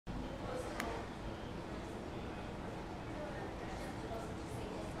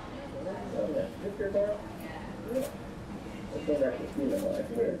Okay.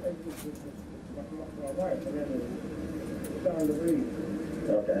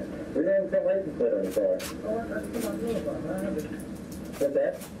 We didn't have a license plate on the car. What's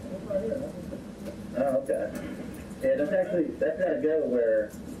that? Oh, okay. Yeah, that's got to go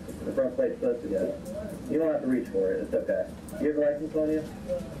where the front plate's supposed to go. You don't have to reach for it. It's okay. You have a license on you?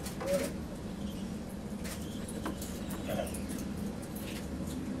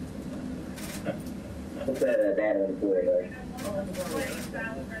 What's that bottom of the floor there?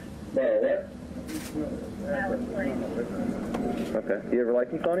 What? Okay. Do you have a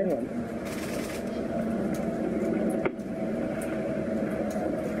license on you?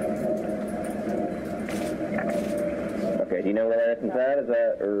 Okay. Do you know where that license at? Is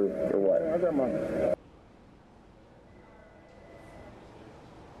that or what? I got mine.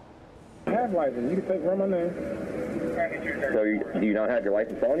 I have license. You can take from my name. So do you not have your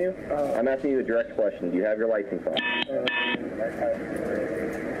license on you? I'm asking you a direct question. Do you have your license on? I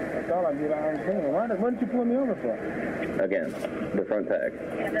thought I did. I understand. Why did you pull me over for? Again, the front tag.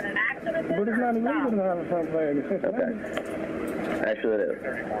 But it's not illegal to have a front tag. Okay. Actually, it is.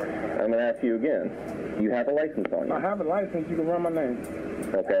 I'm going to ask you again. Do you have a license on you? I have a license. You can run my name.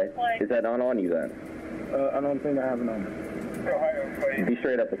 Okay. Is that not on you then? I don't think I have it on me. Be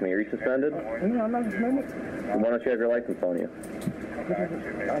straight up with me. Are you suspended? No, I'm not suspended. Why don't you have your license on you? I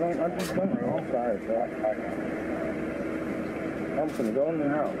just don't know. I'm sorry, sir. I'm going to go in the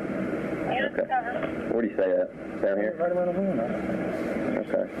house. Okay. Where do you stay at? Down here? Right around the corner.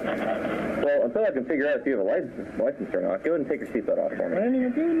 Okay. Well, until I can figure out if you have a license or not, go ahead and take your seatbelt off for me. I didn't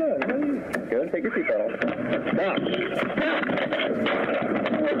even do that. Go ahead and take your seatbelt off.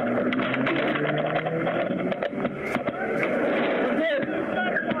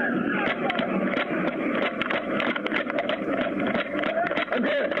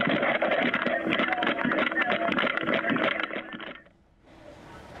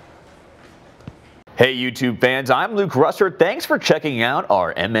 Hey YouTube fans, I'm Luke Russert. Thanks for checking out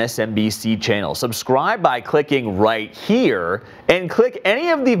our MSNBC channel. Subscribe by clicking right here and click any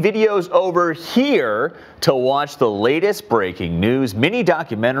of the videos over here to watch the latest breaking news, mini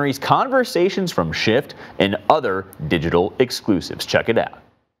documentaries, conversations from Shift, and other digital exclusives. Check it out.